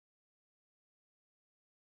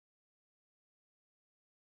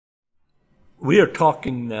We are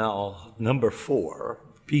talking now, number 4,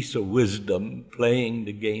 piece of wisdom, playing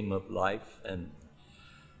the game of life. And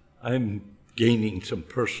I'm gaining some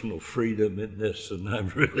personal freedom in this, and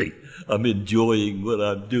I'm enjoying what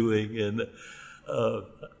I'm doing. And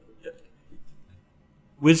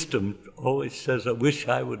wisdom always says, I wish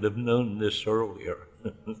I would have known this earlier.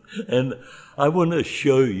 And I want to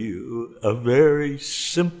show you a very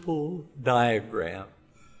simple diagram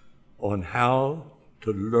on how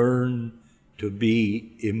to learn to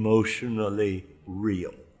be emotionally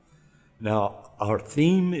real. Now, our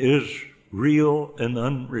theme is real and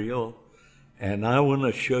unreal, and I want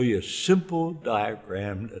to show you a simple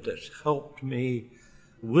diagram that has helped me.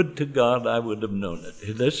 Would to God I would have known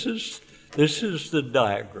it. This is the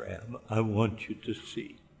diagram I want you to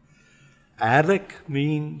see. Attic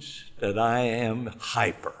means that I am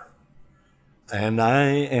hyper, and I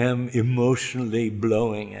am emotionally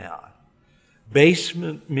blowing out.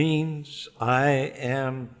 Basement means I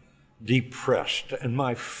am depressed and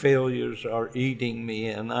my failures are eating me,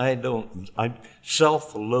 and I'm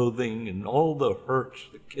self-loathing and all the hurts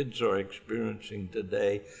the kids are experiencing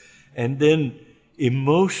today. And then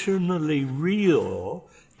emotionally real,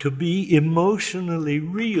 to be emotionally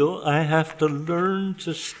real, I have to learn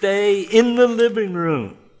to stay in the living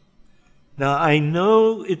room. Now, I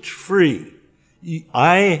know it's free.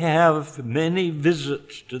 I have many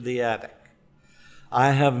visits to the attic.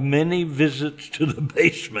 I have many visits to the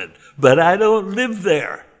basement, but I don't live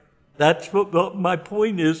there. That's what my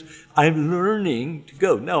point is. I'm learning to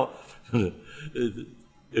go. Now, I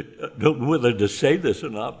don't know whether to say this or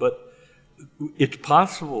not, but it's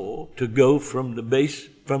possible to go from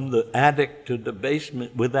the attic to the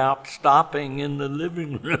basement without stopping in the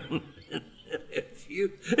living room.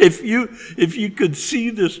 If you could see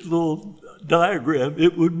this little diagram,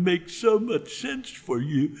 it would make so much sense for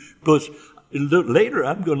you, because later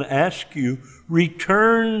I'm going to ask you,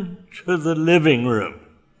 return to the living room.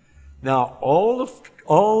 Now,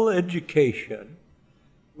 all education,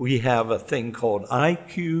 we have a thing called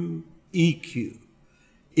IQ, EQ,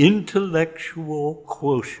 intellectual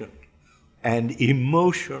quotient, and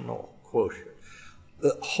emotional quotient.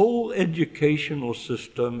 The whole educational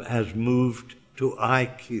system has moved to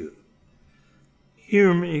IQ.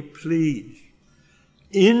 Hear me, please.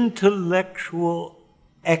 Intellectual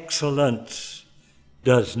excellence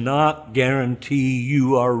does not guarantee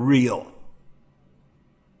you are real.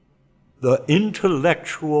 The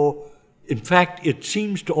intellectual, in fact, it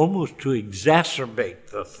seems to almost to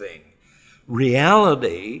exacerbate the thing.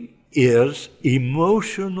 Reality is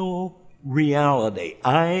emotional reality.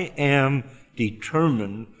 I am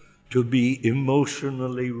determined to be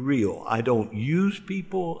emotionally real. I don't use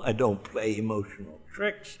people. I don't play emotional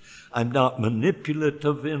tricks. I'm not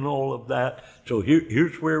manipulative in all of that. So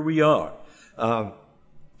here's where we are.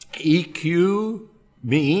 EQ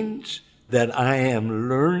means that I am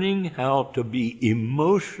learning how to be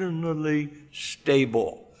emotionally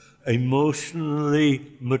stable,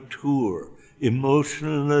 emotionally mature,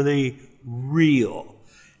 emotionally real.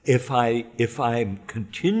 If I'm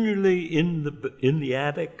continually in the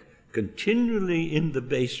attic, continually in the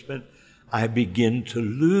basement, I begin to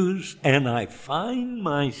lose, and I find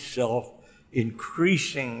myself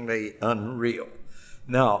increasingly unreal.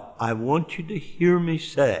 Now, I want you to hear me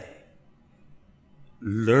say,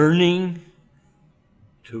 learning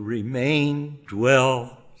to remain,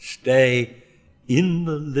 dwell, stay in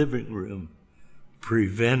the living room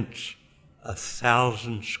prevents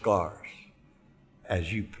 1,000 scars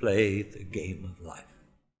as you play the game of life.